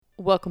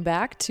Welcome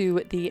back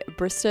to the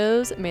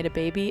Bristows Made a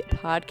Baby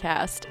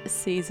podcast,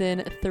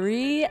 season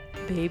 3,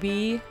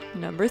 baby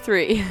number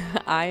 3.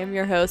 I am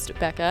your host,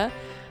 Becca.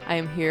 I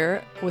am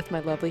here with my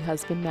lovely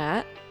husband,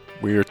 Matt.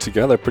 We are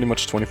together pretty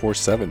much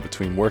 24/7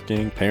 between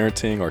working,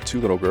 parenting our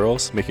 2 little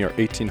girls, making our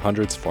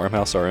 1800s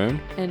farmhouse our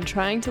own, and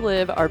trying to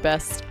live our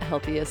best,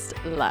 healthiest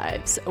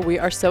lives. We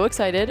are so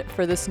excited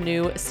for this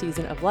new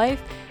season of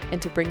life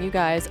and to bring you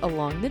guys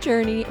along the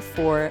journey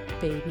for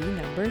baby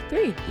number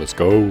 3. Let's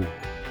go.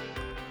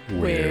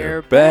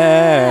 We're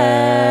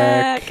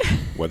back.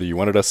 Whether you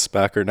wanted us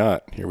back or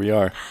not, here we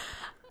are.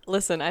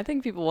 Listen, I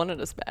think people wanted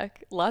us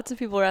back. Lots of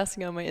people are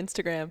asking on my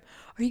Instagram,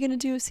 are you going to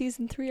do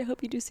season 3? I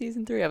hope you do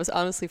season 3. I was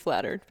honestly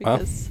flattered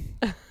because...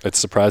 It's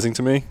surprising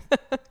to me.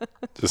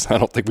 I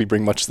don't think we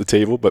bring much to the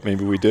table, but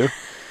maybe we do.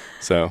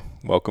 So,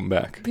 welcome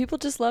back. People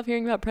just love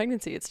hearing about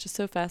pregnancy. It's just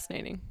so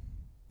fascinating.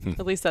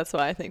 At least that's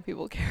why I think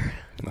people care.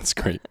 That's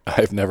great.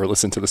 I've never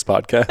listened to this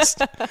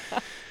podcast.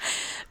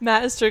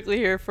 Matt is strictly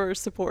here for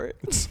support.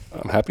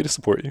 I'm happy to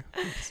support you.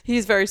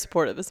 He's very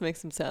supportive. This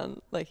makes him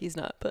sound like he's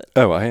not, but...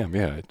 Oh, I am,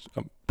 yeah.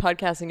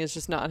 Podcasting is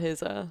just not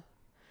his, I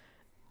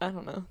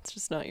don't know. It's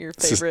just not your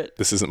favorite.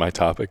 This isn't my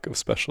topic of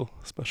special.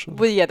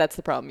 Well, yeah, that's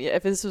the problem. Yeah,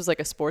 if this was like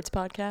a sports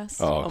podcast,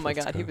 oh my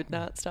God, he would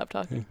not stop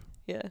talking.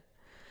 Yeah.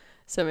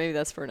 So maybe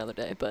that's for another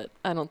day, but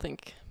I don't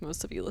think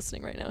most of you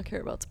listening right now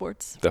care about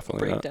sports.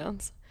 Definitely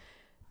breakdowns.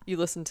 You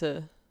listen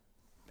to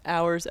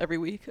hours every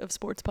week of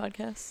sports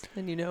podcasts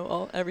and you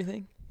know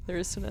everything there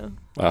is to know.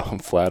 Wow, I'm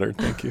flattered.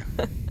 Thank you.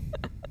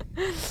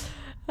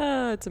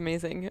 It's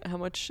amazing how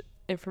much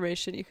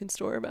information you can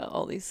store about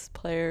all these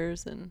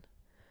players and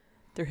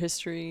their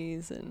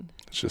histories, and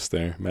it's just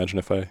there. Imagine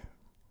if I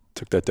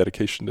took that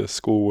dedication to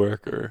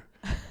schoolwork or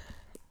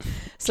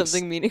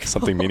something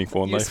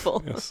meaningful in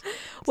useful. Life. Yes.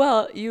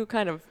 Well, you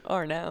kind of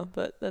are now,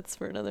 but that's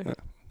for another.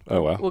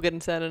 Oh wow. We'll get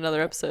into that in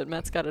another episode.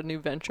 Matt's got a new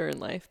venture in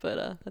life,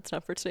 but that's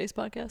not for today's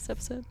podcast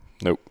episode.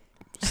 Nope.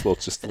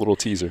 Just a little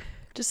teaser.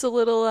 Just a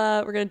little.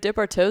 We're gonna dip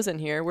our toes in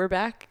here. We're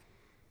back,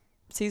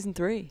 season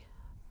 3.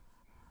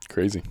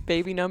 Crazy.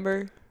 Baby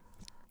number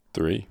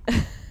 3.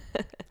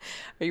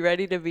 Are you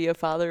ready to be a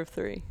father of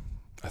 3?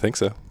 I think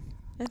so.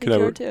 I think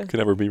you are too. Could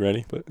never be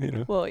ready, but you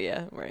know. Well,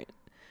 yeah, right.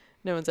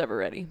 No one's ever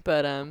ready,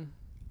 but I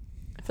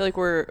feel like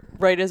we're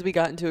right as we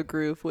got into a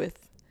groove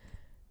with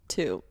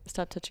 2.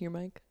 Stop touching your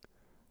mic.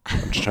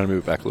 I'm just trying to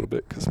move it back a little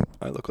bit because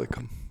I look like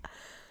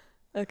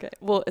Okay,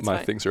 well, it's my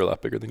fine. things are a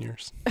lot bigger than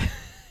yours.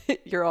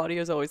 Your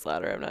audio is always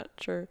louder. I'm not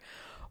sure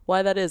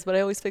why that is, but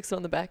I always fix it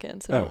on the back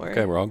end, so don't worry.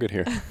 Okay, we're all good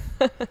here.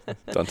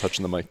 Done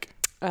touching the mic.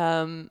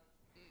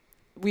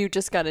 We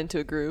just got into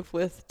a groove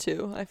with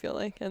 2, I feel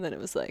like, and then it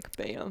was like,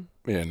 bam.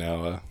 Yeah,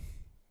 now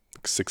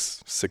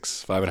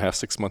 5.5,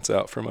 6 months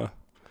out from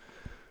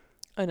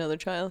another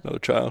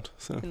child.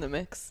 So in the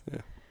mix.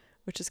 Yeah.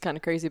 Which is kind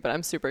of crazy, but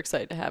I'm super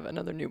excited to have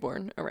another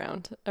newborn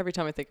around. Every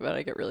time I think about it,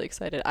 I get really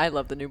excited. I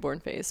love the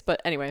newborn phase.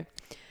 But anyway,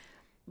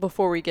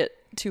 before we get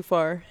too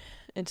far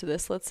into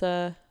this, let's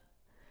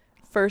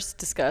first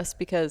discuss,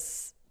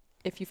 because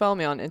if you follow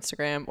me on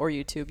Instagram or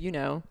YouTube, you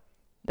know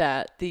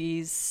that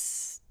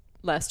these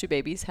last 2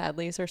 babies,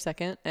 Hadley's our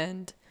second,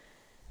 and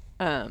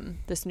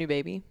this new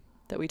baby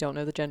that we don't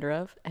know the gender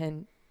of,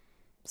 and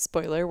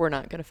spoiler, we're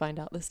not going to find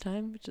out this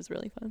time, which is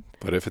really fun.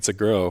 But if it's a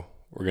girl,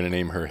 we're going to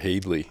name her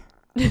Hadley.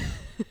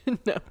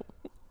 No.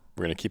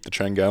 We're going to keep the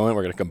trend going.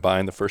 We're going to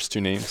combine the first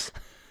 2 names.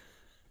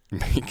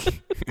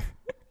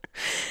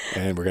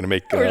 And we're going to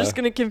make... We're just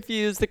going to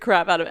confuse the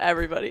crap out of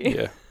everybody.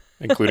 Yeah,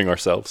 including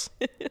ourselves.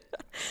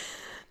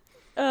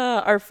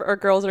 Our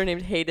girls are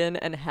named Hayden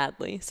and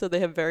Hadley, so they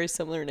have very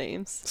similar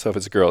names. So if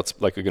it's a girl, it's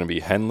like going to be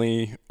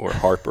Henley or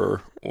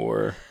Harper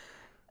or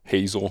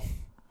Hazel.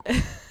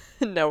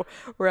 No,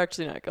 we're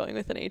actually not going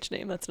with an H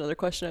name. That's another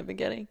question I've been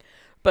getting.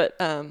 But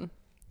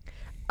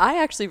I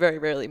actually very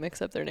rarely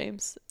mix up their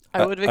names.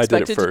 I would have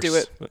expected to do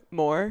it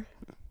more.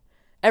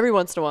 Every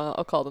once in a while,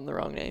 I'll call them the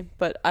wrong name,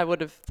 but I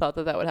would have thought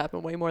that would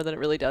happen way more than it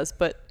really does.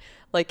 But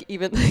like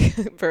even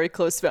like very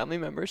close family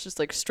members just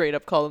like straight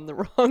up call them the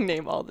wrong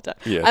name all the time.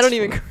 Yeah, I don't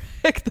even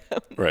correct them.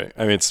 Right.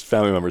 I mean, it's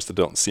family members that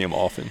don't see them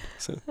often.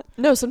 So.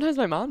 No, sometimes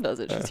my mom does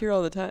it. She's here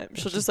all the time.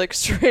 She'll just like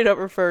straight up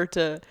refer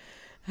to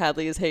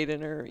Hadley as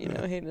Hayden, or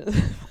Hayden.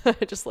 I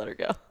just let her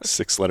go.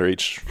 6-letter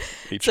each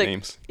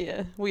names. Like,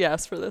 yeah, we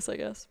asked for this, I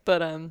guess.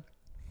 But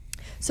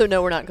so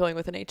no, we're not going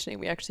with an H name.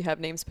 We actually have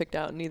names picked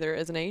out, neither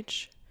as an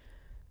H.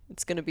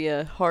 It's going to be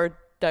a hard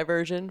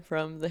diversion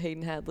from the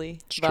Hayden Hadley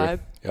vibe.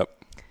 True.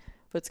 Yep.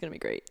 But it's going to be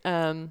great.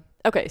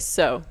 Okay,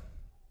 so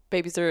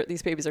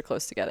these babies are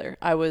close together.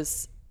 I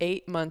was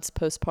 8 months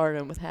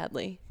postpartum with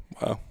Hadley.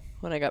 Wow.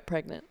 When I got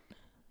pregnant.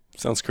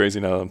 Sounds crazy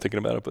now that I'm thinking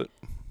about it, but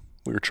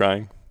we were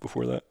trying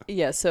before that.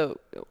 Yeah, so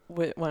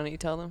why don't you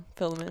fill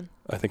them in?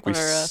 I think on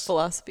our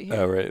philosophy here.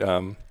 Oh, right.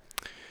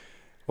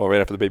 Well,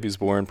 right after the baby was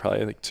born,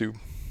 probably like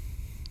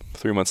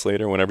 3 months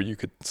later, whenever you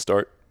could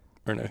start.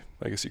 Or no,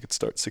 I guess you could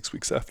start 6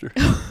 weeks after.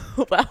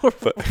 Wow,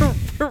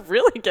 we're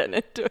really getting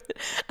into it.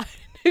 I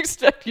didn't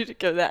expect you to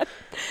go that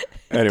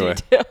anyway,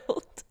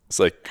 detailed. It's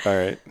like, all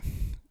right,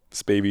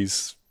 this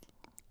baby's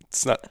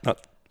it's not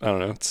I don't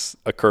know. It's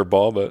a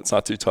curveball, but it's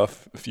not too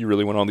tough. If you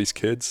really want all these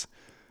kids,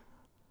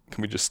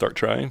 can we just start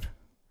trying?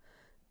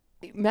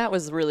 Matt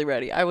was really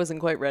ready. I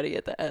wasn't quite ready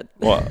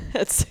Well,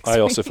 at 6 I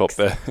also weeks. felt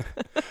bad.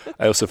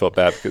 I also felt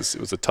bad because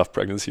it was a tough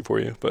pregnancy for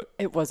you, but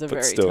It was a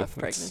very still, tough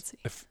pregnancy.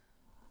 if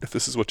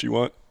this is what you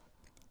want,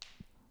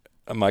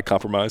 my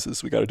compromise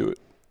is we got to do it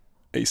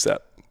ASAP.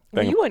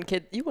 Well, you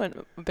want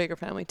a bigger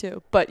family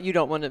too, but you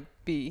don't want to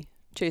be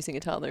chasing a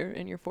toddler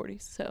in your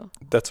 40s. So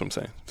That's what I'm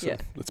saying. So yeah,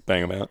 let's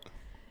bang them out.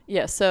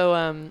 yeah. So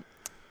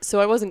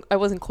I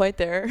wasn't quite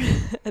there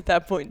at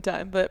that point in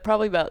time, but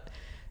probably about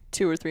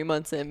 2 or 3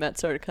 months in, Matt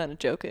started kind of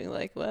joking,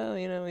 like, well,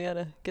 we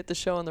gotta get the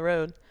show on the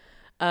road.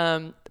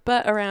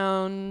 But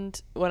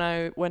around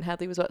when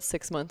Hadley was about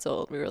 6 months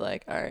old, we were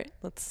like, all right,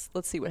 let's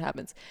see what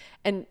happens.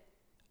 And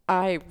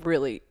I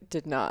really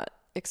did not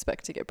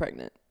expect to get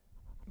pregnant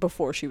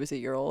before she was a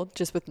year old,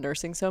 just with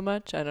nursing so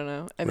much. I don't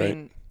know. I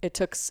mean, it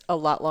took a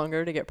lot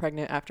longer to get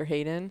pregnant after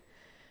Hayden,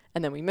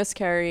 and then we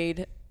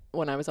miscarried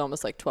when I was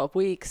almost like 12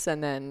 weeks,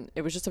 and then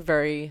it was just a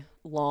very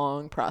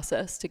long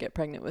process to get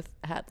pregnant with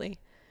Hadley.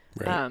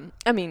 Right.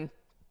 I mean,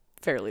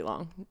 fairly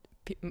long.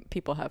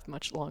 People have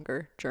much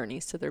longer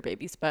journeys to their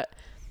babies, but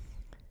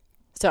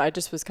so I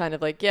just was kind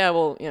of like, yeah,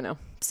 well,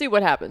 see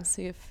what happens.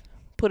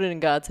 Put it in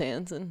God's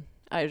hands, and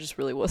I just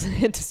really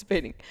wasn't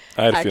anticipating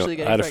actually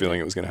getting pregnant. I had a feeling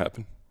it was going to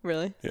happen.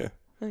 Really? Yeah.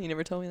 Oh, you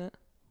never told me that.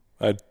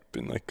 I'd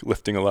been like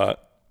lifting a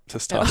lot.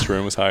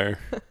 Testosterone was higher.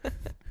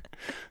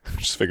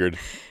 Just figured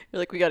You're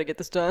like, we got to get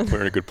this done.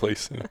 we're in a good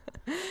place. Yeah.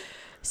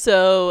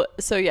 So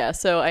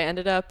I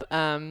ended up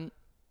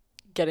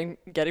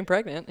getting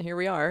pregnant. Here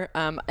we are.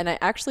 And I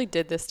actually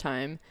did this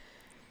time.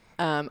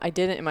 I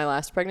didn't in my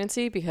last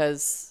pregnancy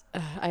because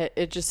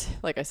it just,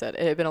 like I said,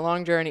 it had been a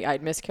long journey.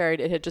 I'd miscarried.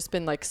 It had just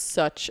been like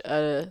such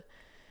an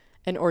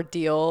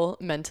ordeal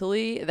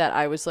mentally that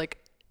I was like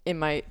in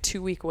my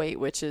 2-week wait,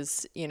 which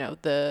is,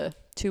 the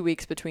 2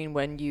 weeks between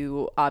when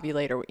you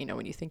ovulate or,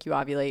 when you think you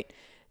ovulate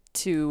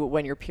to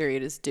when your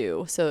period is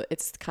due. So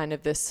it's kind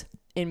of this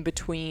in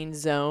between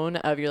zone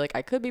of you're like,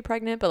 I could be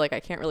pregnant, but like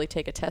I can't really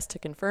take a test to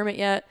confirm it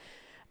yet.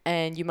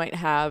 And you might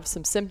have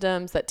some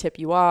symptoms that tip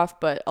you off,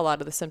 but a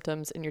lot of the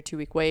symptoms in your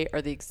 2-week wait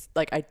are the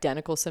like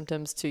identical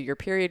symptoms to your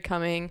period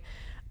coming.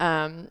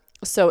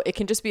 So it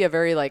can just be a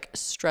very like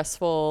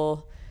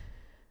stressful,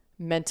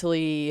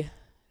 mentally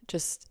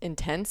just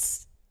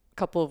intense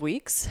couple of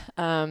weeks.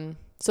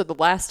 So the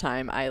last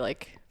time I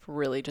like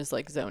really just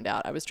like zoned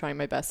out. I was trying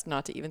my best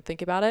not to even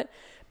think about it.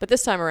 But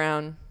this time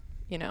around,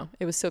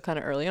 it was still kind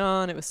of early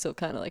on. It was still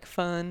kind of like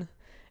fun.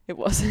 It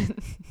wasn't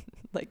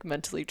like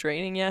mentally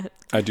draining yet.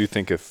 I do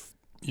think if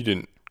you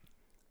didn't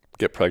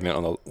get pregnant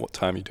on what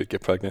time you did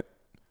get pregnant,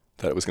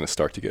 that it was going to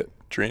start to get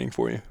draining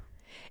for you.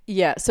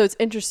 Yeah. So it's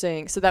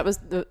interesting. So that was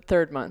the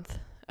 3rd month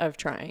of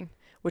trying,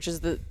 which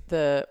is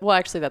well,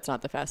 actually that's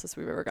not the fastest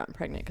we've ever gotten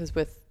pregnant, because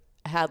with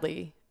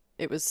Hadley,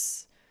 it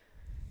was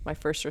my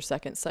first or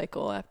second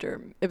cycle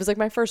after, it was like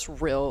my first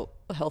real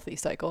healthy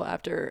cycle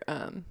after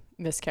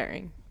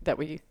miscarrying that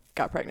we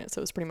got pregnant. So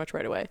it was pretty much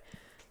right away.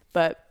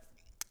 But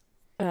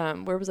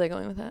where was I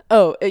going with that?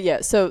 Oh,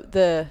 yeah. So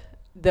the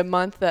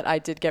month that I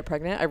did get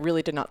pregnant, I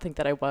really did not think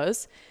that I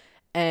was.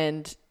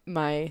 And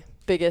my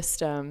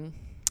biggest,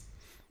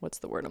 what's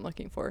the word I'm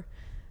looking for?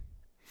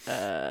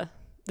 The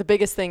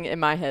biggest thing in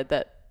my head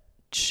that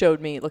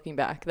showed me looking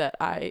back that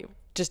I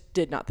just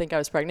did not think I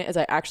was pregnant is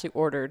I actually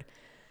ordered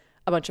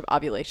a bunch of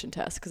ovulation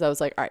tests, because I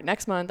was like, all right,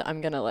 next month I'm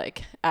going to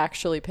like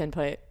actually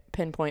pinpoint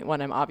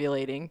when I'm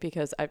ovulating,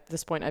 because at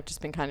this point I've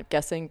just been kind of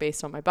guessing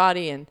based on my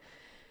body, and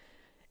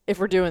if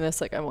we're doing this,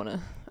 like I want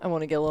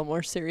to get a little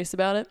more serious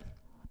about it.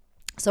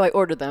 So I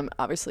ordered them,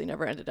 obviously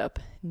never ended up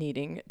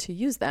needing to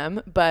use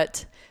them.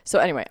 But so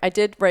anyway, I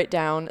did write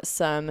down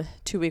some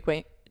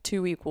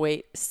 2-week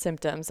wait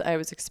symptoms I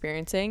was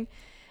experiencing.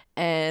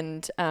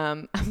 And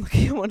I'm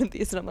looking at one of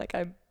these and I'm like,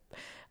 I'm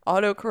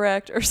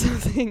autocorrect or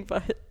something,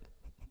 but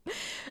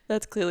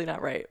that's clearly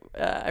not right.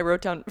 I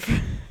wrote down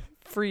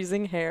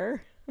freezing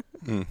hair.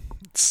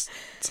 It's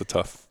a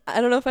tough.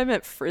 I don't know if I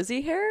meant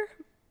frizzy hair,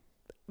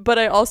 but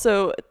I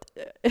also,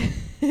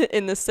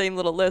 in the same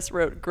little list,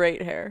 wrote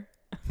great hair.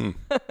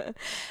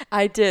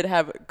 I did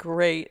have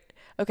great.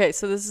 Okay,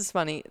 so this is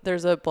funny.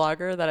 There's a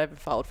blogger that I've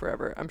followed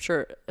forever. I'm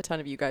sure a ton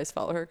of you guys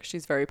follow her because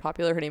she's very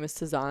popular. Her name is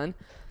Cezanne.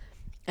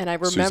 And I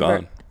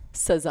remember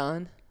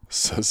Cezanne.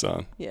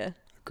 Yeah.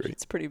 Great.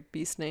 It's a pretty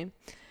beast name.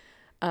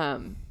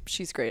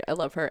 She's great. I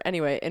love her.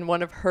 Anyway, in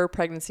one of her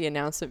pregnancy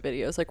announcement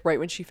videos, like right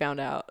when she found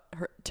out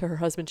to her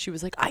husband, she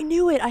was like, I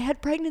knew it. I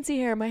had pregnancy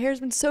hair. My hair's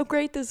been so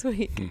great this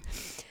week.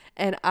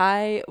 And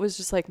I was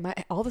just like,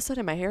 all of a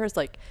sudden my hair is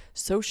like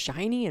so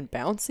shiny and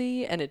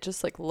bouncy, and it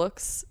just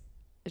looks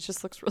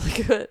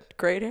really good.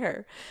 Great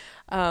hair.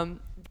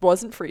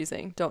 Wasn't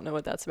freezing. Don't know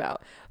what that's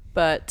about.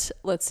 But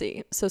let's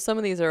see. So some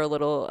of these are a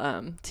little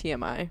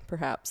TMI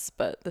perhaps,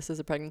 but this is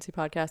a pregnancy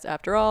podcast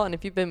after all. And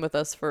if you've been with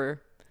us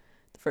for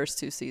the first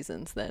 2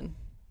 seasons, then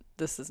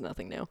this is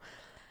nothing new.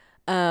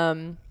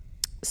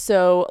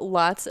 So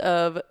lots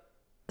of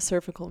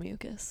cervical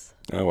mucus.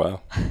 Oh,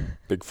 wow.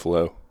 Big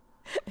flow.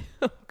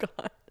 Oh,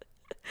 God.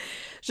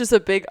 just a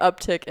big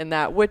uptick in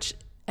that, which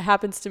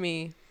happens to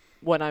me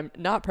when I'm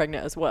not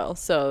pregnant as well.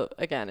 So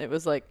again, it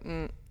was like,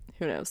 who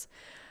knows?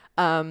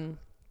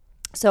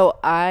 So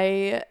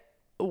I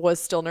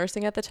was still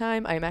nursing at the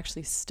time. I'm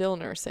actually still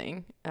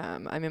nursing.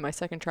 I'm in my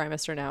second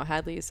trimester now.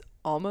 Hadley's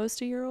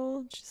almost a year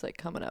old. She's like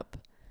coming up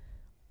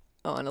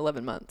on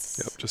 11 months.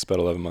 Yep, just about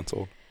 11 months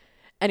old.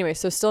 Anyway,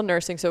 so still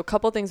nursing. So a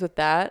couple things with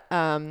that.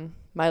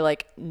 My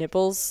like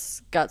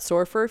nipples got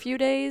sore for a few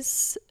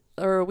days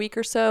or a week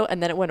or so,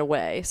 and then it went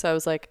away. So I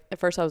was like, at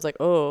first I was like,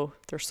 oh,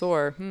 they're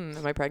sore.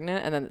 Am I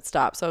pregnant? And then it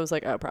stopped. So I was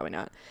like, oh, probably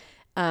not.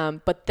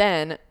 But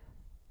then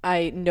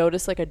I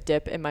noticed like a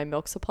dip in my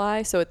milk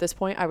supply. So at this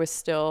point I was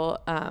still,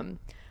 I'm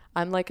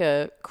like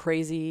a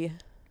crazy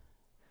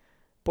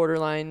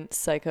borderline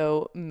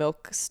psycho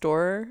milk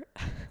store.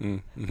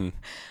 Mm-hmm.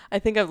 I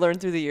think I've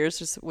learned through the years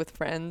just with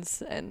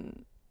friends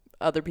and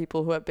other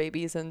people who have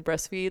babies and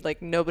breastfeed,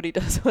 like nobody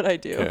does what I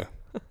do.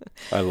 Yeah.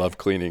 I love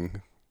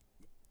cleaning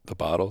the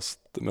bottles,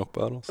 the milk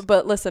bottles.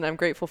 But listen, I'm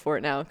grateful for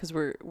it now because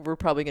we're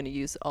probably going to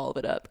use all of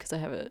it up because I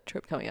have a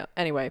trip coming up.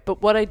 Anyway,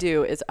 but what I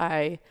do is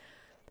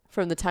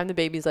from the time the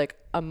baby's like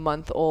a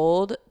month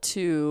old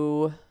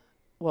to,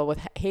 well, with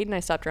Hayden,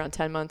 I stopped around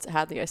 10 months.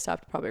 Hadley, I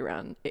stopped probably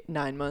around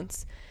 9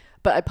 months.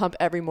 But I pump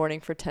every morning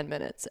for 10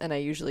 minutes. And I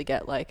usually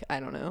get like, I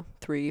don't know,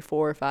 3,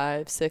 4,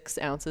 5, 6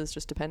 ounces,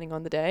 just depending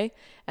on the day.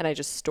 And I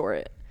just store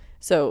it.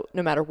 So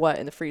no matter what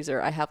in the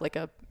freezer, I have like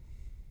a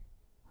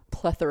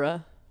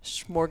plethora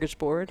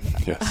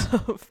smorgasbord Yes.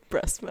 of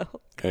breast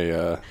milk.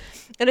 And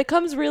it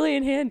comes really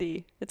in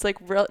handy. It's like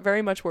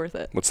very much worth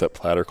it. what's that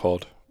platter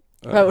called?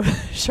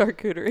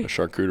 Charcuterie. A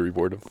charcuterie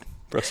board of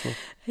breast milk.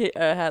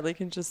 Hadley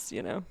can just,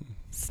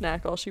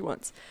 snack all she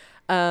wants.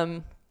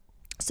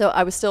 So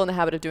I was still in the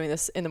habit of doing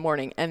this in the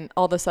morning, and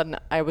all of a sudden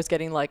I was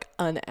getting like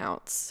an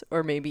ounce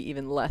or maybe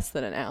even less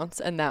than an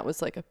ounce. And that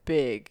was like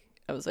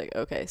I was like,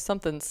 okay,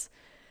 something's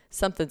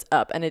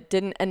up. And it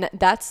didn't, and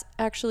that's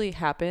actually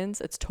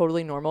happens. It's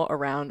totally normal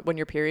around when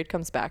your period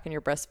comes back and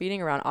you're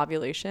breastfeeding around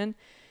ovulation.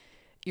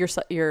 Your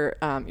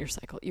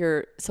cycle,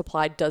 your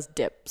supply does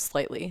dip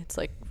slightly. It's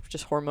like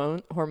just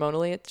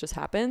hormonally, it just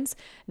happens.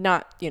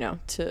 Not,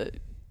 to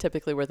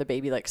typically where the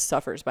baby like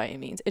suffers by any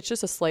means. It's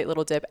just a slight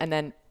little dip and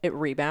then it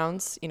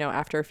rebounds,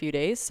 after a few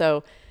days.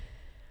 So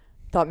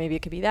thought maybe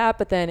it could be that,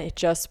 but then it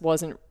just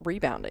wasn't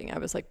rebounding. I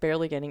was like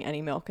barely getting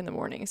any milk in the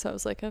morning. So I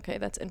was like, okay,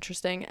 that's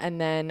interesting.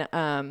 And then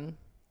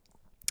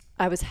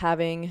I was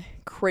having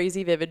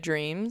crazy vivid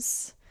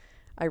dreams.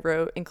 I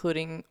wrote,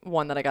 including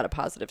one that I got a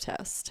positive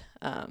test,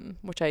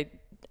 which at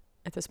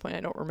this point, I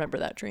don't remember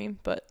that dream,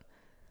 but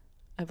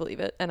I believe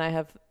it. And I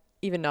have,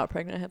 even not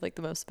pregnant, I have like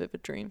the most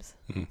vivid dreams.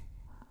 Mm-hmm.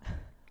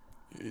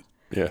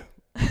 Yeah.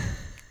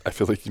 I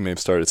feel like you may have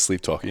started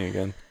sleep talking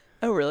again.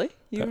 Oh, really?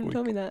 You didn't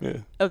tell me that? Yeah.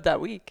 Of that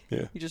week?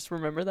 Yeah. You just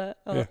remember that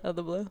out of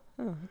the blue?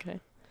 Oh, okay.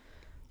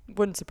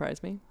 Wouldn't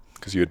surprise me.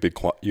 Because you had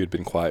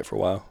been quiet for a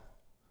while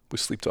with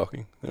sleep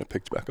talking, and it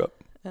picked back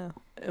up. Oh.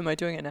 Am I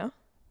doing it now?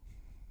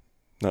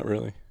 Not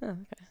really. Oh,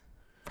 okay.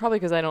 Probably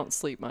because I don't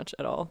sleep much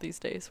at all these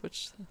days,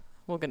 which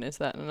we'll get into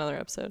that in another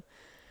episode.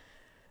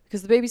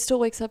 Because the baby still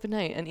wakes up at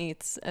night and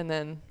eats, and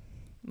then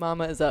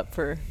mama is up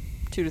for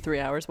 2 to 3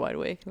 hours wide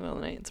awake in the middle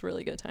of the night. It's a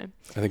really good time.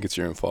 I think it's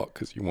your own fault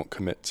because you won't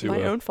commit to...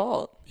 My own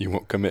fault. You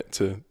won't commit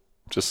to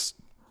just...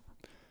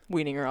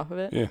 weaning her off of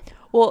it? Yeah.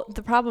 Well,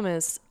 the problem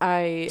is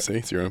See,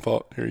 it's your own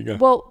fault. Here you go.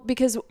 Well,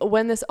 because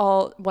when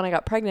I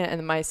got pregnant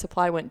and my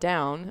supply went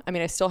down, I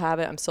mean, I still have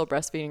it. I'm still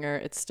breastfeeding her.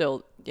 It's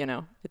still,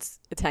 it's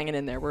hanging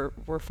in there.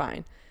 We're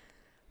fine.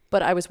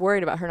 But I was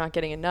worried about her not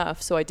getting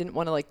enough, so I didn't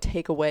want to like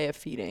take away a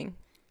feeding.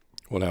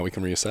 Well, now we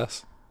can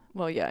reassess.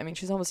 Well, yeah, I mean,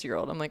 she's almost a year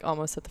old. I'm like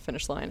almost at the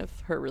finish line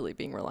of her really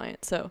being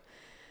reliant. So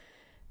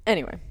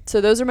anyway,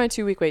 so those are my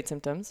 2-week wait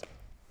symptoms.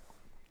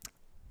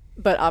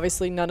 But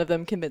obviously none of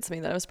them convinced me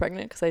that I was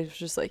pregnant because I was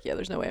just like, yeah,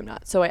 there's no way I'm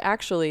not. So I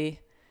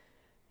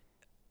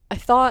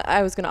thought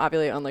I was going to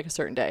ovulate on like a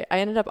certain day. I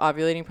ended up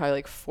ovulating probably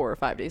like 4 or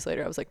 5 days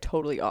later. I was like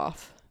totally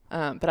off.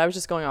 But I was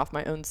just going off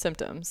my own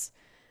symptoms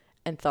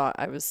and thought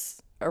I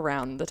was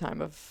around the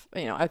time of,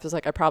 I was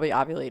like, I probably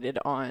ovulated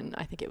on,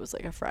 I think it was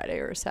like a Friday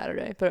or a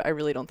Saturday, but I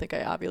really don't think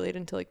I ovulated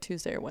until like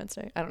Tuesday or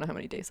Wednesday. I don't know how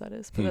many days that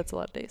is, but that's a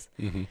lot of days.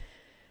 Mm-hmm.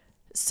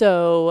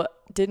 So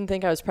didn't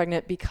think I was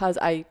pregnant because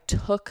I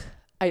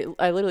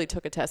literally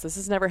took a test. This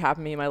has never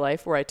happened to me in my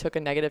life where I took a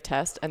negative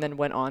test and then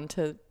went on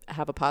to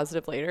have a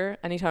positive later.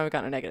 Anytime I've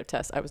gotten a negative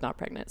test, I was not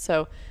pregnant.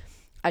 So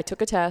I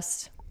took a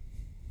test.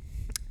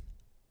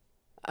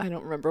 I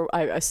don't remember.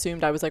 I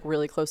assumed I was like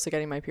really close to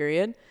getting my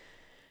period.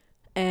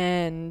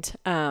 And,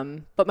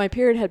 but my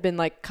period had been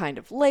like kind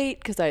of late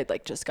because I had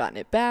like just gotten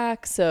it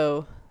back.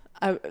 So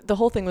the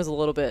whole thing was a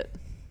little bit,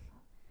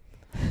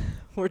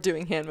 we're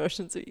doing hand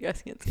motions so you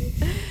guys can't see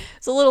it.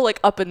 It's a little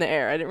like up in the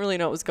air. I didn't really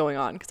know what was going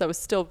on because I was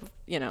still,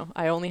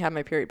 I only had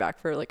my period back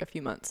for like a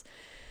few months.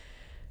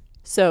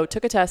 So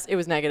took a test. It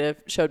was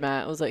negative. Showed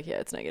Matt. I was like, yeah,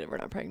 it's negative. We're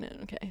not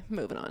pregnant. Okay,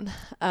 moving on.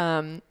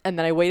 And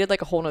then I waited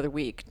like a whole nother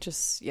week,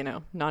 just,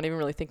 not even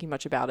really thinking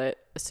much about it.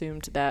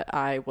 Assumed that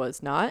I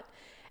was not.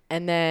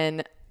 And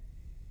then,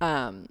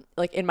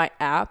 like in my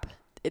app,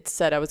 it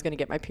said I was going to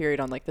get my period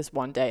on like this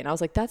one day. And I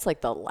was like, that's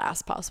like the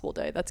last possible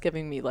day. That's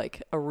giving me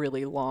like a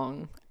really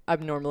long,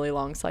 abnormally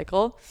long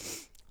cycle.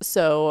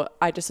 So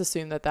I just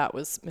assumed that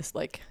was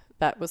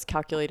that was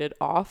calculated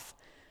off.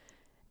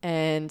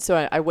 And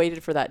so I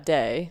waited for that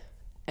day,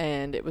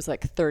 and it was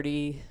like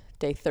day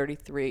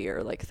 33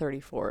 or like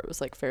 34. It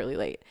was like fairly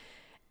late.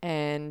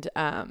 And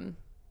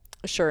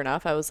sure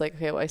enough, I was like,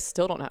 okay, well, I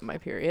still don't have my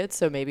period,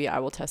 so maybe I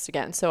will test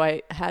again. So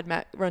I had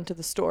Matt run to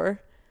the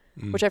store,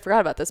 which I forgot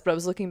about this, but I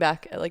was looking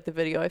back at like the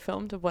video I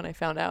filmed of when I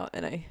found out,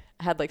 and I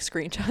had like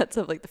screenshots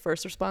of like the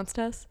first response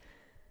test.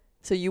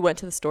 So you went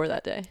to the store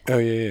that day. Oh,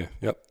 yeah.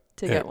 Yep.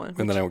 To get one.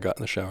 And then I got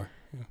in the shower.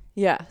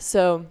 Yeah.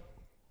 So,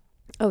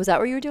 oh, was that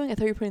what you were doing? I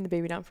thought you were putting the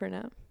baby down for a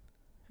nap.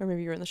 Or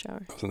maybe you were in the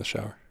shower. I was in the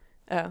shower.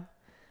 Oh.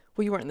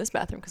 Well, you weren't in this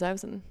bathroom because I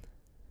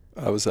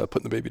was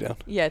putting the baby down.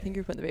 Yeah, I think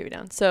you were putting the baby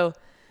down. So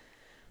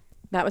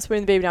Matt was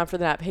putting the baby down for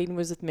the nap. Hayden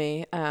was with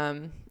me.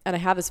 And I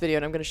have this video,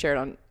 and I'm going to share it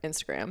on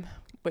Instagram,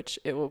 which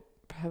it will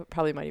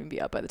probably might even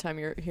be up by the time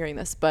you're hearing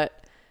this.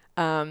 But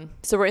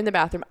so we're in the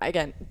bathroom. I,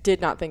 again,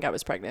 did not think I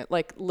was pregnant.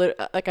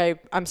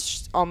 I'm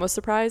almost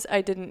surprised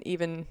I didn't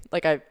even,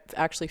 like, I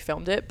actually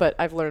filmed it, but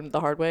I've learned the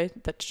hard way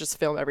that to just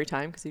film every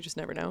time because you just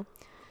never know.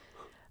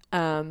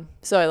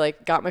 So I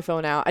like got my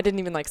phone out. I didn't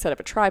even like set up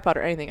a tripod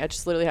or anything. I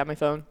just literally had my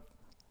phone,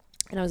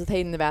 and I was with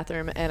Hayden in the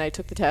bathroom, and I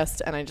took the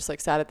test, and I just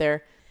like sat it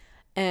there.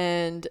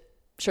 And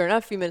sure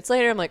enough, a few minutes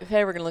later, I'm like,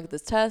 okay, we're going to look at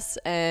this test,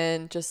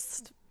 and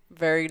just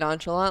very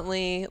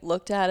nonchalantly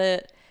looked at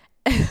it.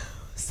 And I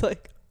was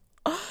like,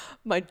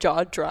 my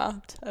jaw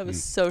dropped. I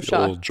was so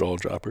shocked. Old jaw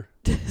dropper.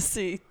 To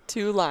see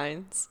 2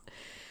 lines.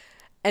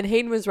 And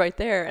Hayden was right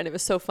there, and it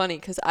was so funny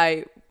because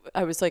I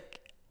was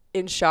like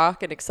in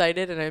shock and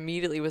excited, and I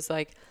immediately was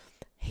like,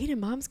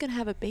 Hayden, mom's gonna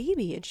have a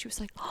baby. And she was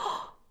like,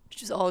 oh,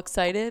 she was all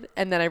excited.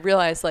 And then I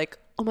realized, like,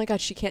 oh my god,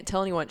 she can't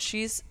tell anyone.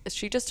 She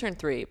just turned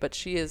 3, but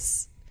I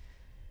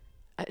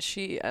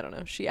don't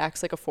know, she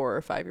acts like a 4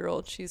 or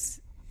 5-year-old.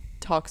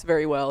 Talks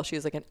very well. She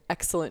has like an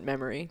excellent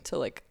memory to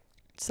like,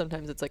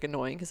 sometimes it's like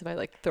annoying because if I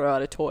like throw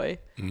out a toy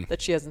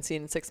that she hasn't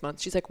seen in 6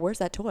 months, she's like, where's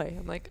that toy?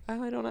 I'm like,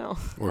 oh, I don't know.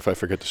 Or if I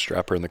forget to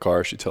strap her in the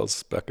car, she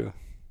tells Becca.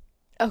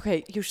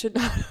 Okay, you should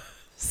not have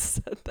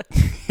said that.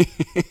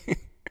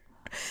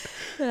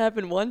 That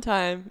happened one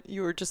time.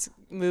 You were just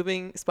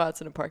moving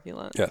spots in a parking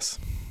lot. Yes.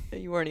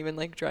 You weren't even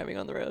like driving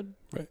on the road.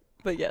 Right.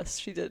 But yes,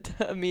 she did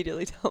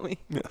immediately tell me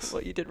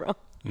what you did wrong.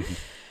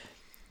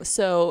 Mm-hmm.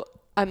 So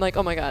I'm like,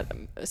 oh my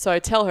god. So I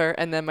tell her,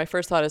 and then my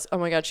first thought is, oh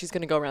my god, she's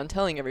going to go around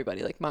telling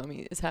everybody like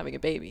mommy is having a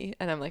baby.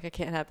 And I'm like, I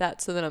can't have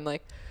that. So then I'm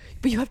like,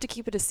 but you have to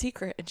keep it a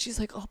secret. And she's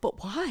like, oh,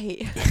 but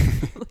why?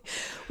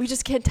 We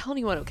just can't tell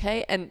anyone,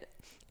 okay? And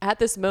at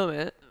this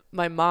moment,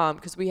 my mom,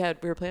 because we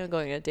were planning on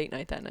going on a date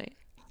night that night.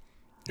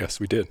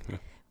 Yes, we did. Yeah.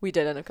 We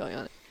did end up going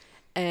on it.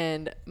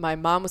 And my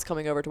mom was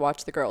coming over to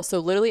watch the girls. So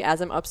literally as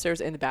I'm upstairs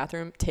in the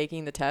bathroom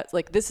taking the test,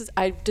 like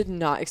I did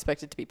not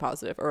expect it to be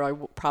positive, or I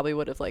probably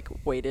would have like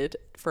waited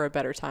for a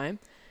better time.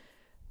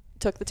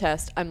 Took the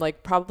test. I'm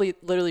like probably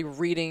literally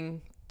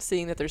reading,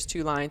 seeing that there's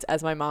 2 lines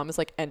as my mom is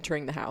like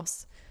entering the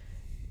house.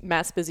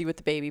 Matt's busy with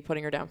the baby,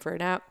 putting her down for a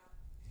nap.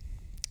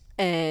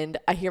 And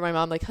I hear my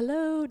mom like,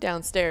 hello,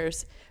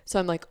 downstairs. So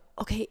I'm like,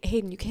 okay,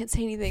 Hayden, you can't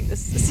say anything.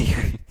 This is a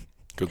secret.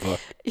 Good luck.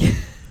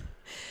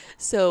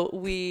 So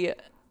we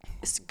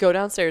go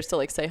downstairs to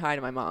like say hi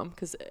to my mom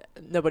because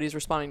nobody's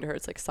responding to her.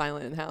 It's like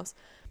silent in the house.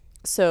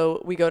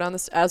 So we go down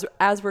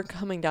as we're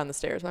coming down the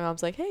stairs. My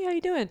mom's like, hey, how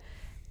you doing?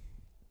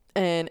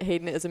 And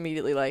Hayden is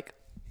immediately like,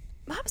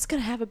 mom's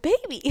gonna have a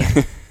baby.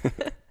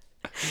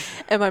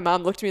 And my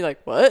mom looked at me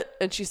like, what?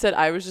 And she said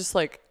I was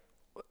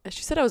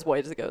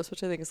white as a ghost,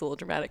 which I think is a little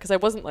dramatic because I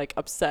wasn't like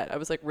upset. I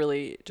was like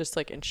really just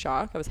like in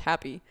shock. I was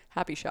happy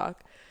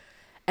shock.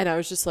 And I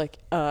was just like,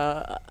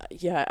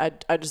 yeah,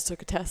 I just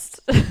took a test.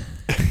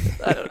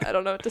 I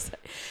don't know what to say.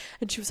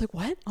 And she was like,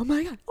 what? Oh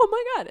my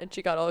God. And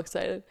she got all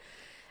excited.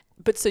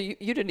 But so you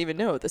didn't even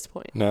know at this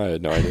point. No, I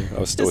had no idea. I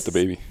was still with the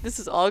baby. This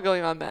is all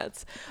going on.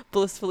 Matt's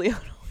blissfully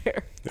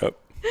unaware. Yep.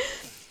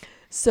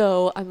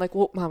 So I'm like,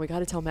 well, mom, we got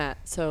to tell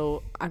Matt.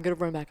 So I'm going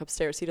to run back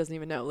upstairs. He doesn't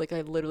even know. Like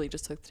I literally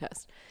just took the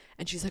test.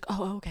 And she's like,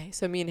 oh, okay.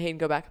 So me and Hayden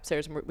go back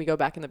upstairs and we go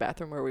back in the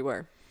bathroom where we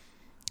were.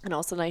 And all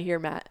of a sudden I hear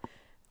Matt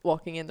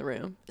walking in the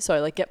room. So I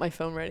like get my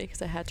phone ready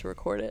because I had to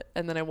record it.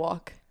 And then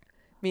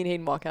me and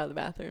Hayden walk out of the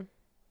bathroom.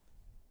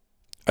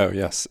 Oh,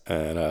 yes.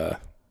 And I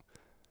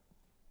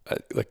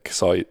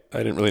saw you. I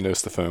didn't really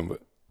notice the phone,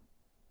 but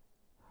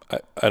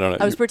I don't know.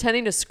 I was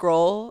pretending to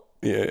scroll.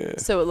 Yeah.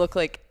 So it looked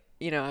like,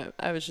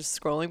 I was just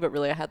scrolling, but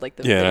really I had like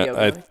the video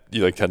going.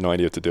 You like had no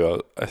idea what to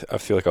do. I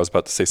feel like I was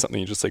about to say something.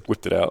 You just like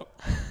whipped it out,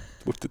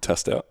 whipped the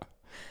test out.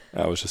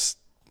 I was just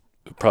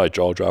probably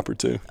jaw dropper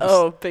too.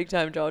 Big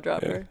time jaw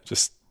dropper. Yeah,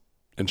 just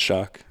in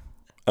shock.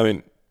 I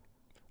mean,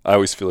 I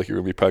always feel like you're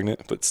going to be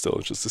pregnant, but still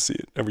just to see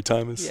it every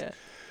time is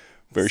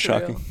very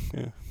shocking.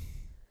 Yeah.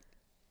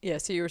 Yeah.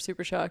 So you were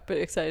super shocked, but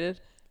excited.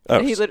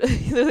 He He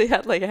literally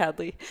had like a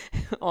Hadley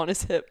on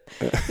his hip,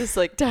 this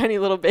like tiny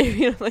little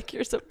baby. And I'm like,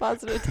 you're so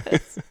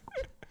positive.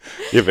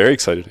 Yeah, very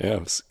excited. Yeah,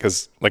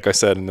 because like I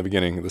said in the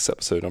beginning of this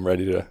episode, I'm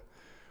ready to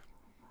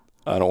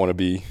I don't want to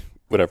be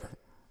whatever.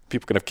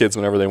 People can have kids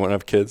whenever they want to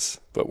have kids,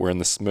 but we're in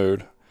this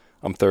mode.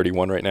 I'm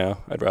 31 right now.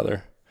 I'd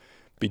rather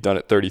be done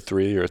at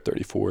 33 or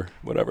 34,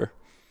 whatever.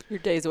 You're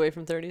days away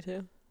from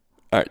 32.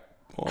 All right.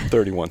 Well, I'm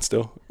 31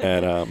 still.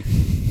 And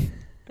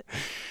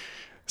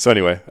so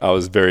anyway, I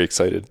was very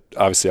excited.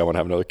 Obviously, I want to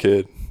have another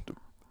kid.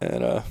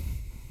 And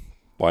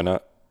why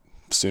not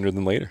sooner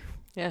than later?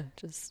 Yeah,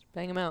 just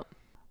bang them out.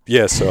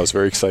 Yeah, so I was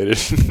very excited.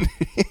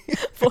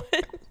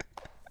 What?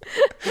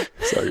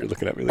 Sorry, you're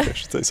looking at me like I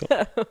should say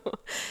something.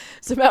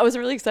 So Matt was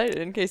really excited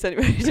in case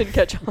anybody didn't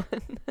catch on.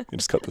 You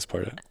just cut this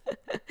part out.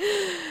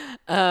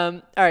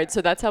 All right,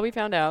 so that's how we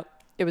found out.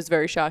 It was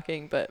very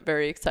shocking, but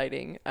very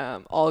exciting.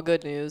 All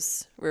good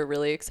news. We're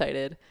really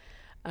excited,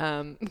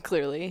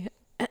 clearly.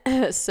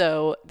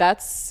 So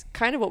that's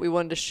kind of what we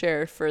wanted to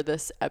share for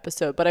this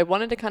episode. But I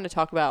wanted to kind of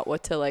talk about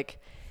what to like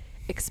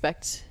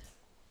expect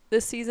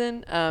this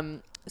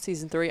season,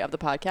 season 3 of the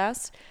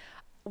podcast.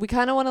 We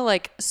kind of want to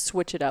like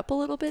switch it up a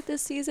little bit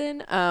this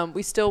season.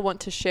 We still want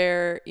to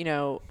share, you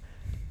know,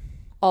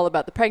 all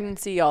about the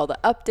pregnancy, all the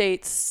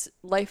updates,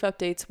 life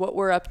updates, what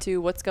we're up to,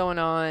 what's going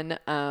on,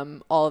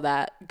 all of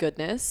that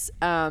goodness.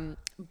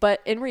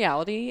 But in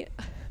reality,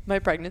 my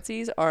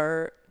pregnancies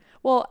are,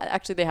 well,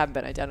 actually they haven't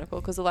been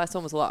identical because the last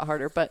one was a lot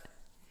harder, but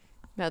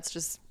Matt's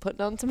just putting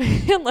on some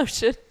hand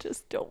lotion.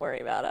 Just don't worry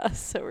about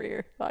us over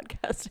here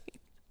podcasting.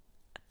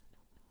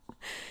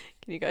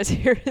 Can you guys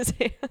hear his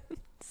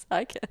hands?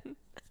 I can.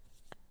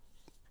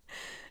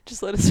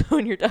 Just let us know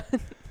when you're done.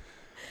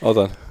 All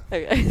done.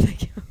 Okay,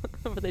 thank you.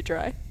 Were they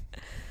dry?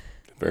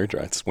 Very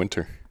dry. It's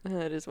winter.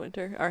 It is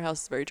winter. Our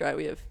house is very dry.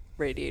 We have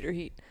radiator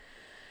heat.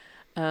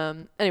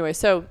 Anyway,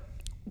 so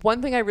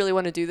one thing I really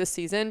want to do this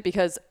season,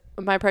 because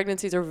my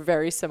pregnancies are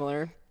very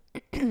similar.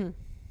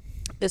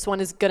 This one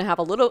is going to have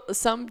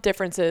some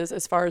differences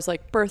as far as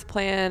like birth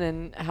plan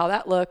and how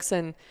that looks,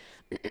 and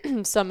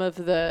some of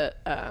the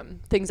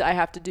things I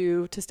have to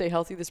do to stay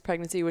healthy this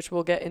pregnancy, which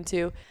we'll get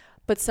into.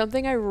 But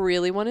something I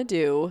really want to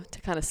do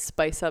to kind of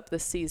spice up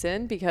this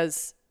season,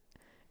 because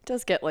it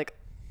does get like,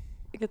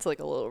 it gets like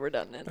a little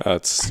redundant.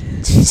 It's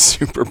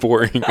super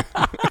boring.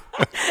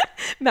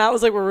 Matt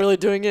was like, we're really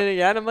doing it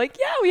again. I'm like,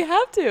 yeah, we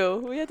have to.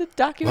 We had to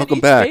document Welcome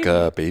each back.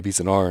 baby. Baby's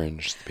an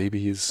orange. The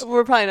baby is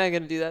We're probably not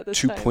going to do that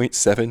this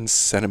 2.7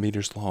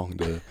 centimeters long.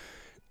 The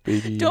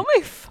baby. Don't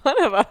make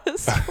fun of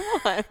us. Come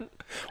on.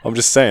 I'm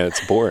just saying,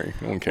 it's boring.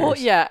 No one cares. Well,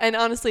 yeah. And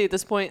honestly, at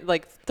this point,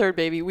 like third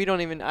baby, I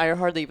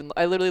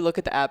literally look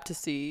at the app to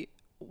see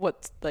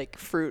what like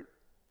fruit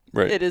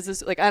it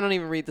is. Like, I don't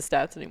even read the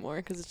stats anymore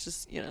because it's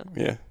just, you know.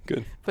 Yeah,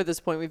 good. But at this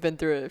point, we've been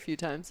through it a few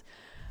times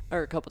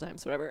or a couple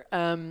times, whatever.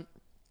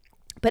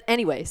 But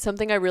anyway,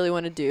 something I really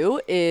want to do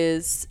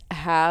is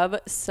have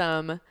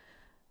some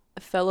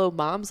fellow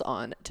moms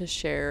on to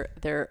share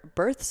their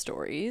birth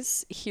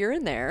stories here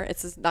and there.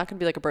 It's not going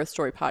to be like a birth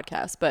story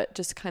podcast, but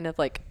just kind of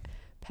like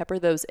pepper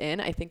those in.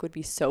 I think would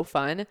be so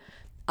fun.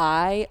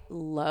 I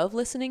love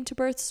listening to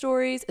birth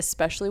stories,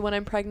 especially when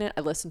I'm pregnant.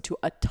 I listen to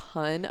a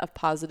ton of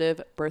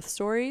positive birth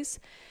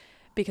stories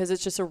because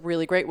it's just a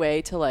really great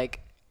way to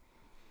like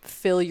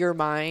fill your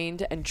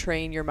mind and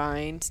train your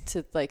mind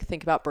to like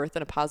think about birth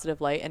in a positive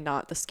light and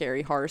not the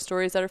scary horror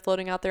stories that are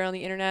floating out there on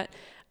the internet.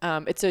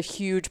 It's a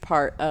huge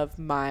part of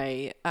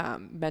my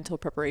mental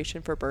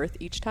preparation for birth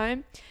each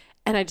time.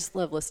 And I just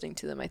love listening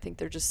to them. I think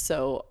they're just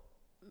so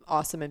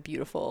awesome and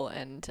beautiful.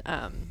 And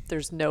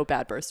there's no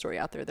bad birth story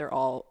out there. They're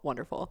all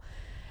wonderful.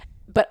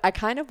 But I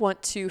kind of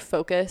want to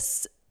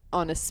focus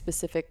on a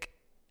specific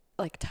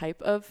like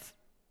type of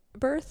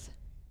birth.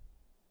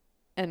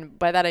 And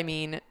by that, I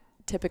mean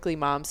typically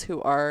moms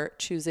who are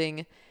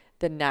choosing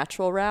the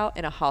natural route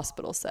in a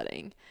hospital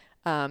setting.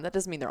 That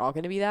doesn't mean they're all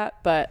going to be that,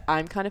 but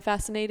I'm kind of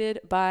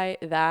fascinated by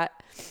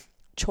that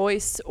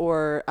choice,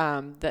 or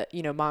that,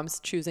 you know,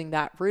 moms choosing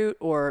that route,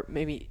 or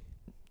maybe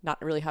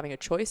not really having a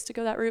choice to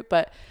go that route,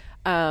 but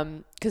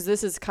because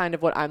this is kind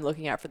of what I'm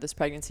looking at for this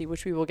pregnancy,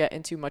 which we will get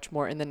into much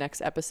more in the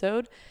next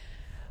episode.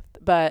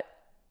 But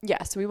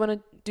yeah, so we want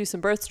to do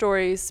some birth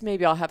stories.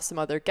 Maybe I'll have some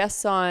other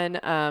guests on.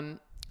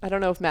 I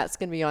don't know if Matt's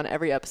going to be on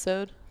every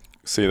episode.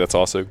 See, that'll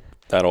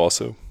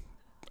also,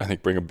 I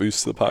think, bring a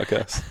boost to the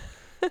podcast.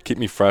 Keep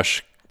me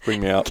fresh.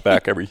 Bring me out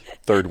back every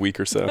third week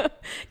or so.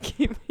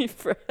 Keep me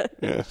fresh.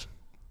 Yeah.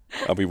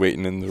 I'll be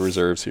waiting in the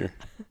reserves here.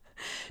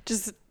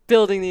 Just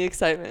building the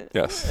excitement.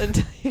 Yes.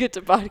 Until you get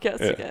to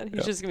podcast again.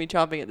 He's just going to be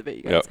chomping at the bit,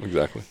 you guys. Yep,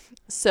 exactly.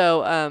 So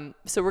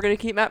we're going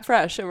to keep Matt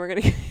fresh, and we're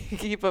going to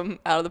keep him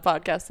out of the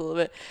podcast a little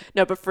bit.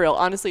 No, but for real,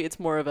 honestly, it's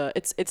more of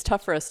it's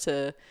tough for us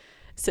to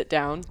sit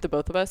down, the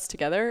both of us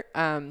together.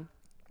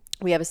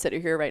 We have a sitter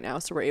here right now,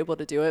 so we're able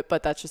to do it,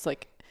 but that's just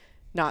like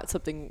not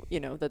something, you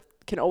know, that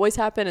can always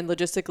happen. And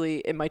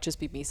logistically, it might just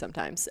be me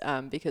sometimes,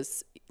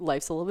 because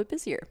life's a little bit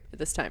busier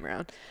this time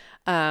around.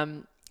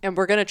 And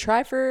we're going to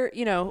try for,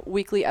 you know,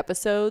 weekly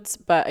episodes,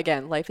 but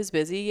again, life is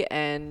busy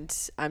and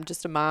I'm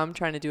just a mom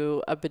trying to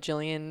do a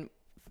bajillion,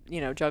 you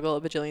know, juggle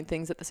a bajillion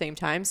things at the same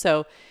time.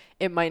 So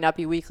it might not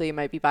be weekly. It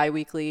might be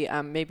bi-weekly,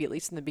 maybe at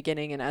least in the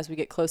beginning. And as we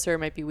get closer, it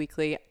might be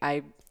weekly.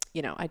 I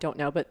don't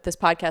know, but this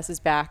podcast is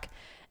back.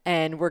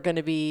 And we're going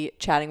to be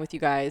chatting with you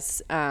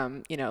guys,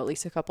 at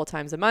least a couple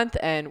times a month.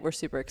 And we're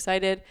super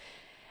excited.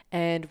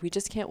 And we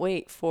just can't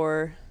wait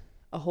for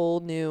a whole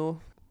new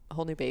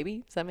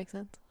baby. Does that make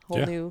sense?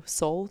 Whole new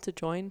soul to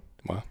join.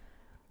 Wow.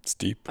 It's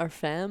deep. Our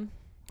fam.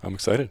 I'm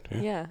excited.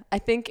 Yeah. I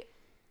think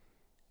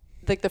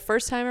like the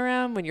first time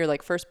around when you're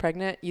like first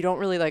pregnant, you don't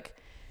really like,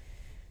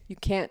 you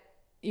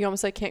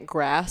almost like can't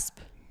grasp.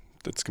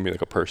 That's going to be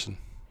like a person.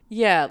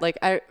 Yeah. Like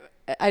I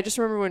just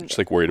remember when. Just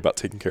like worried about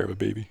taking care of a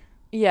baby.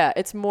 Yeah.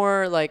 It's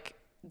more like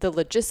the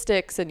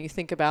logistics, and you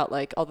think about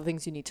like all the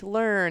things you need to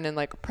learn and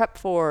like prep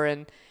for,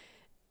 and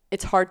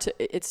it's hard to,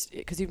 it's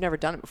because you've never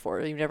done it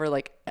before. You've never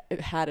like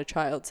had a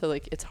child. So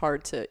like it's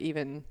hard to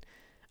even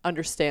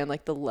understand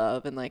like the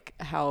love and like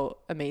how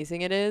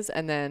amazing it is.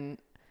 And then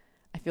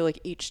I feel like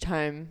each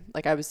time,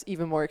 like I was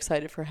even more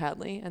excited for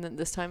Hadley. And then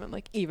this time I'm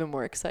like even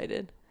more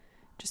excited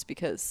just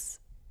because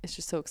it's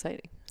just so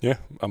exciting. Yeah,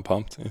 I'm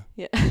pumped.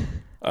 Yeah.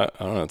 I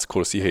don't know. It's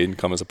cool to see Hayden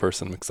come as a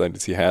person. I'm excited to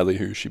see Hadley,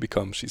 who she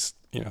becomes. She's,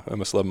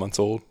 almost 11 months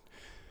old.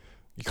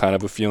 You kind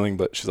of have a feeling,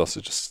 but she's also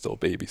just still a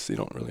baby, so you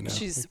don't really know.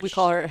 We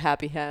call her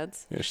Happy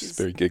Hads. Yeah, she's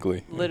very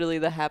giggly. Literally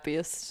the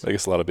happiest. I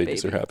guess a lot of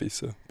babies are happy,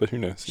 but who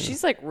knows?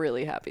 She's like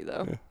really happy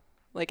though. Yeah.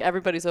 Like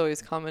everybody's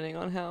always commenting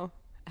on how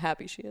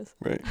happy she is.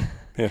 Right.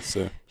 Yeah,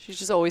 so. She's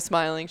just always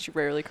smiling. She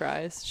rarely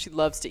cries. She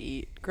loves to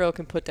eat. Girl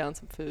can put down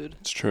some food.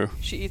 It's true.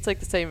 She eats like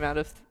the same amount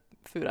of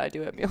food I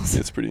do at meals.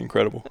 It's pretty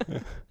incredible. Yeah.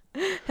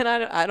 And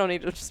I don't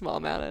eat a small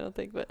amount, I don't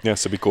think. But yeah,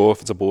 so it'd be cool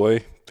if it's a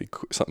boy. Be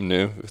something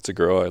new. If it's a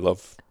girl, I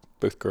love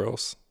both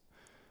girls.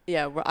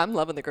 Yeah, I'm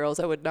loving the girls.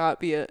 I would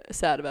not be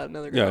sad about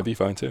another girl. Yeah, I'd be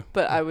fine too.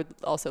 But I would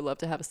also love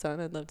to have a son.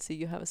 I'd love to see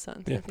you have a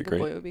son. Yeah, I think be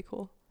great. A boy would be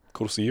cool.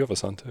 Cool to see you have a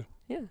son too.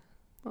 Yeah.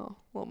 Oh,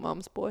 well,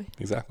 mom's boy.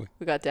 Exactly.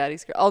 We got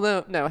daddy's girl.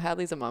 Although, no,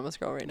 Hadley's a mama's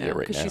girl right now. Yeah, right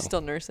now. Because she's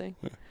still nursing.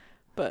 Yeah.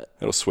 But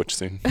it'll switch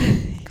soon.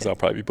 Because I'll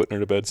probably be putting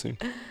her to bed soon.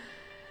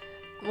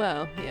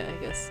 Well, yeah,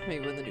 I guess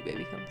maybe when the new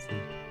baby comes.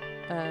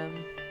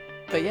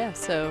 But yeah,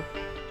 so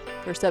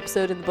first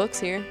episode in the books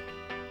here.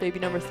 Baby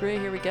number 3.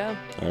 Here we go.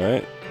 All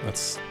right.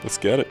 Let's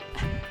get it.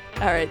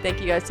 All right. Thank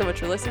you guys so much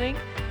for listening.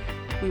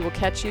 We will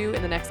catch you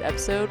in the next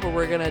episode where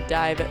we're going to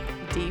dive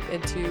deep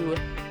into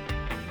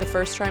the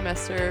first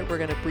trimester. We're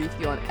going to brief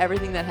you on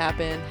everything that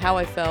happened, how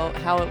I felt,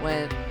 how it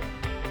went.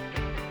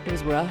 It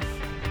was rough.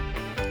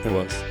 It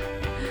was.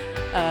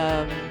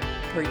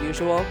 Per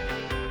usual.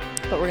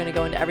 But we're going to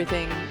go into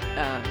everything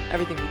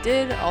we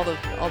did, all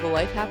the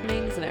life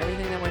happenings and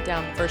everything that went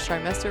down the first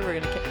trimester. We're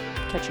going to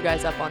catch you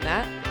guys up on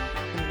that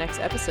in the next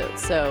episode.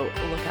 So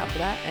look out for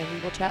that, and we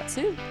will chat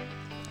soon.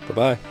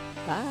 Bye-bye.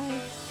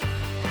 Bye.